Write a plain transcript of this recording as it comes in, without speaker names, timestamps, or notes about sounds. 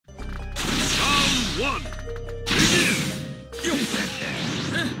one. Begin.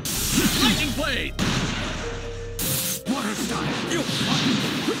 Lightning blade. Water style.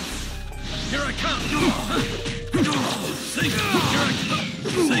 Here I come. Sing. Here I come.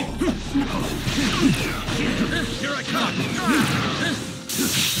 Sing. Here I come.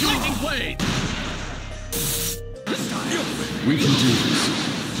 Lightning blade. We can do this.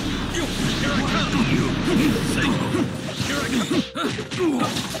 Here I come. Sing. Here I come.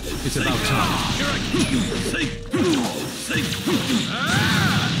 It's about time. Here I come. Sing. Sing.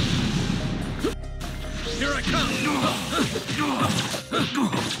 Here I come.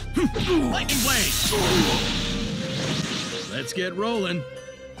 Lightning blade. Let's get rolling.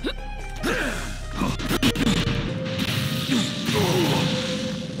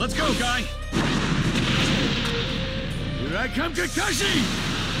 Let's go, guy. Here I come, Kakashi!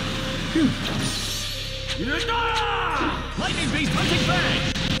 Lightning beast hunting bang.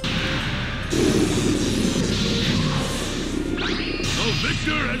 The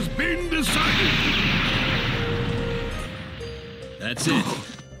victor has been decided. That's it.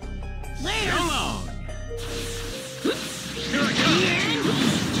 Later. So long. Here I come.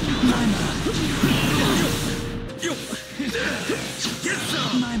 Get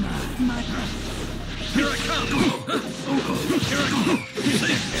some. Here I come. Here I come.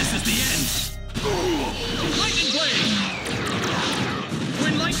 This is the end. Lightning blade.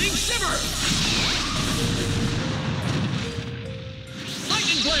 Twin lightning shiver.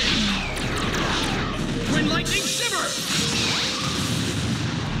 Lightning blade. Twin lightning shiver.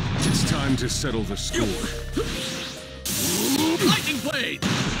 It's time to settle the score. Lightning blade.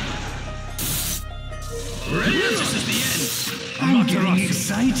 This is the end. I'm getting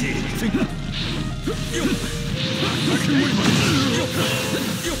excited.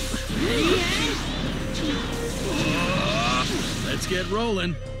 Let's get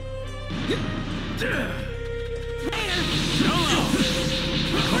rolling.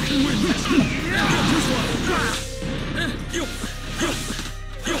 I can win this.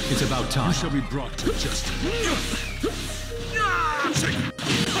 It's about time. You shall be brought to justice.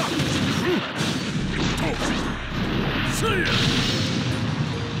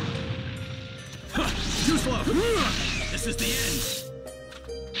 Too slow. This is the end.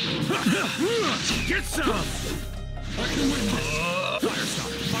 Get some! I can win this. Firestar.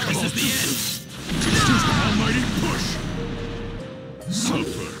 This is the end. Almighty push!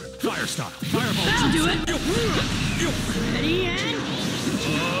 Suffer. Firestar. Fireball. That'll do it. Ready and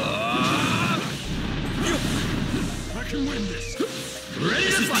I can win this. Ready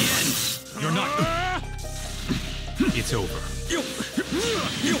to fight. You're not. It's over.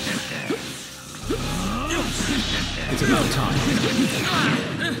 It's about time.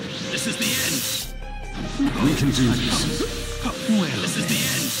 This is the end. We can do this. This is the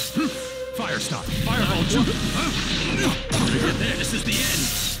end. Firestar. Fireball jump. Get there. This is the end.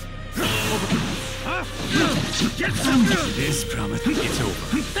 Get some! This promise. It's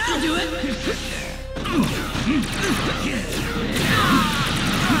over. that'll do it.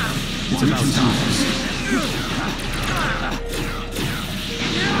 It's about time.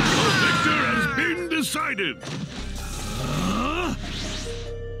 The victor has been decided.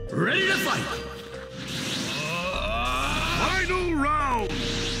 Ready to fight. Final round.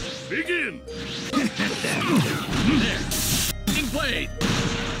 Begin. There. Lightning blade.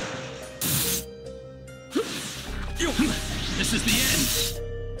 This is the end.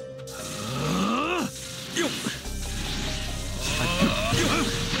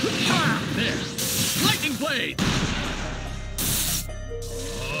 There. Lightning blade.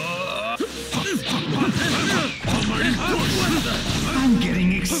 I'm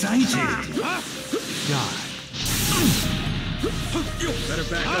getting excited. God. Better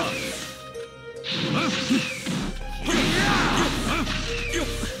back up.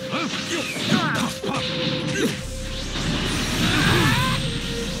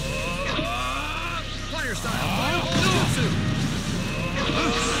 Fire style.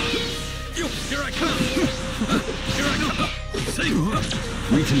 Here I come. Here I come. See?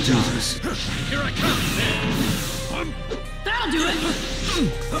 We can do this. Here I come. That'll do it.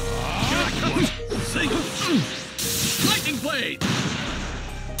 Here I come. See? Lightning blade.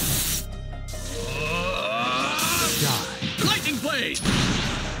 Die. Lightning blade.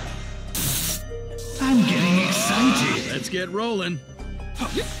 I'm getting excited. Let's get rolling.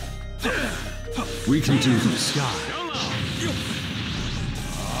 We can do this. Die.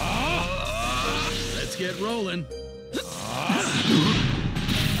 Let's get rolling.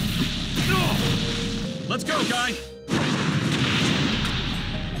 Let's go, guy.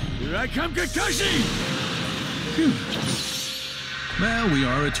 Here I come, Kakashi! Well, we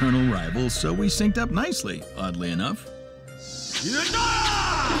are eternal rivals, so we synced up nicely, oddly enough.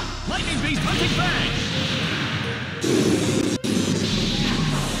 Lightning Beast Hunting Bang!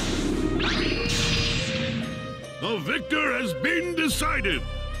 The victor has been decided.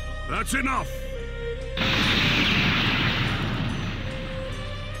 That's enough.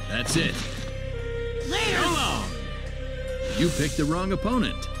 That's it. Later! You picked the wrong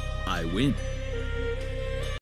opponent. I win.